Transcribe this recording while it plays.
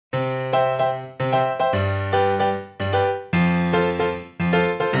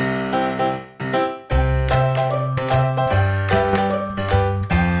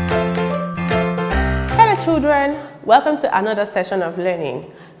Welcome to another session of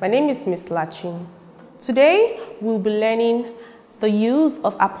learning. My name is Miss Lachin. Today we'll be learning the use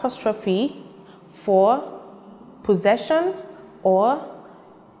of apostrophe for possession or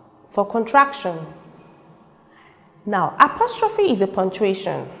for contraction. Now, apostrophe is a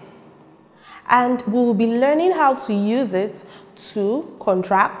punctuation, and we will be learning how to use it to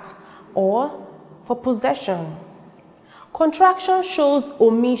contract or for possession. Contraction shows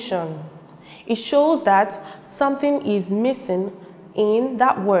omission. It shows that something is missing in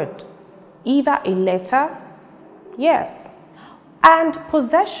that word, either a letter, yes, and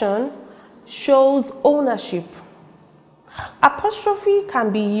possession shows ownership. Apostrophe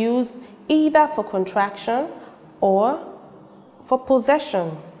can be used either for contraction or for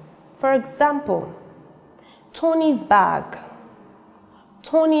possession. For example, Tony's bag.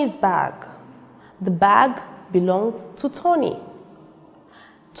 Tony's bag. The bag belongs to Tony.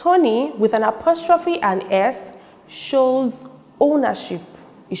 Tony with an apostrophe and S shows ownership.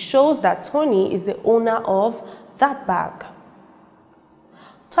 It shows that Tony is the owner of that bag.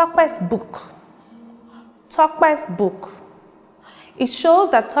 Tokpe's book. Tokpe's book. It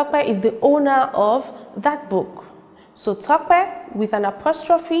shows that Tokpe is the owner of that book. So Tokpe with an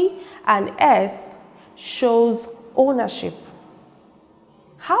apostrophe and S shows ownership.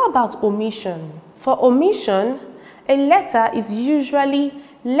 How about omission? For omission, a letter is usually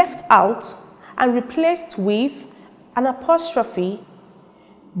left out and replaced with an apostrophe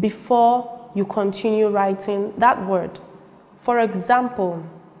before you continue writing that word. For example,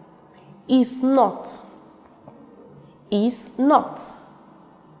 is not. Is not.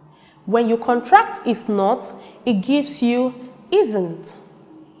 When you contract is not, it gives you isn't.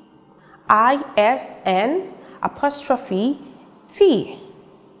 ISN apostrophe T.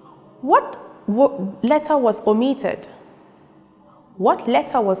 What letter was omitted? What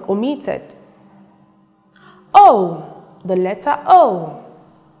letter was omitted? O, the letter O.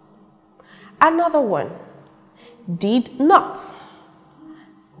 Another one, did not.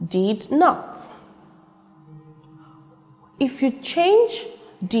 Did not. If you change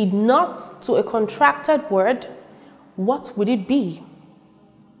did not to a contracted word, what would it be?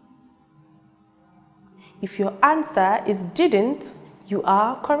 If your answer is didn't, you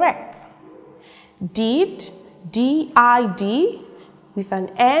are correct. Did, D-I-D, with an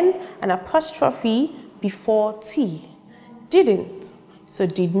N and apostrophe before T. Didn't. So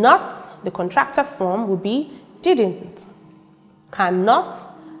did not, the contracted form will be didn't. Cannot,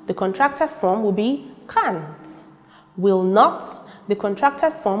 the contracted form will be can't. Will not, the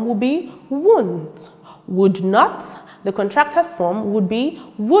contracted form will be won't. Would not, the contracted form would be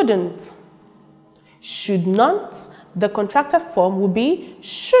wouldn't. Should not, the contracted form will be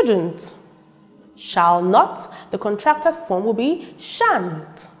shouldn't. Shall not, the contracted form will be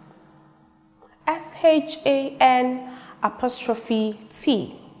shan't. S-H-A-N apostrophe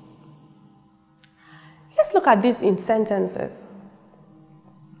T. Let's look at this in sentences.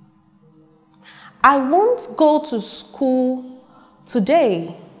 I won't go to school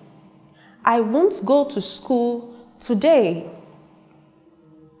today. I won't go to school today.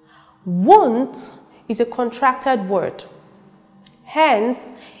 Won't is a contracted word.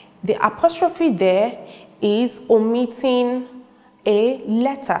 Hence, the apostrophe there is omitting a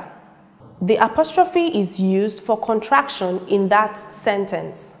letter. The apostrophe is used for contraction in that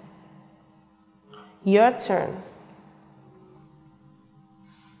sentence. Your turn.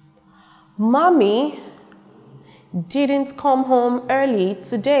 Mommy didn't come home early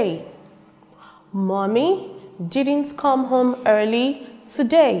today. Mommy didn't come home early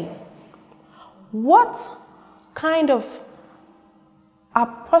today. What kind of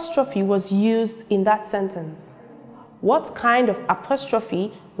apostrophe was used in that sentence? What kind of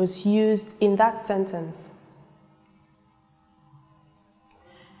apostrophe was used in that sentence?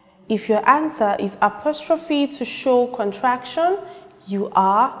 If your answer is apostrophe to show contraction, you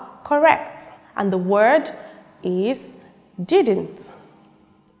are correct. And the word is didn't.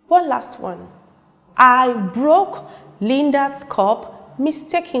 One last one. I broke Linda's cup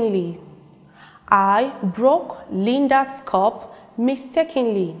mistakenly. I broke Linda's cup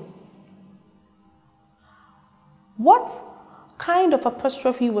mistakenly. What kind of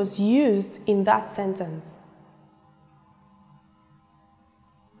apostrophe was used in that sentence?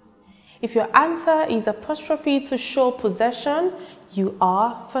 If your answer is apostrophe to show possession, you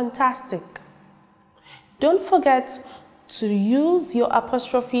are fantastic. Don't forget to use your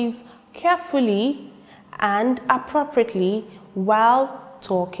apostrophes carefully and appropriately while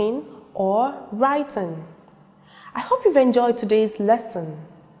talking or writing. I hope you've enjoyed today's lesson.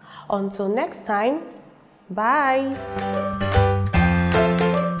 Until next time, bye.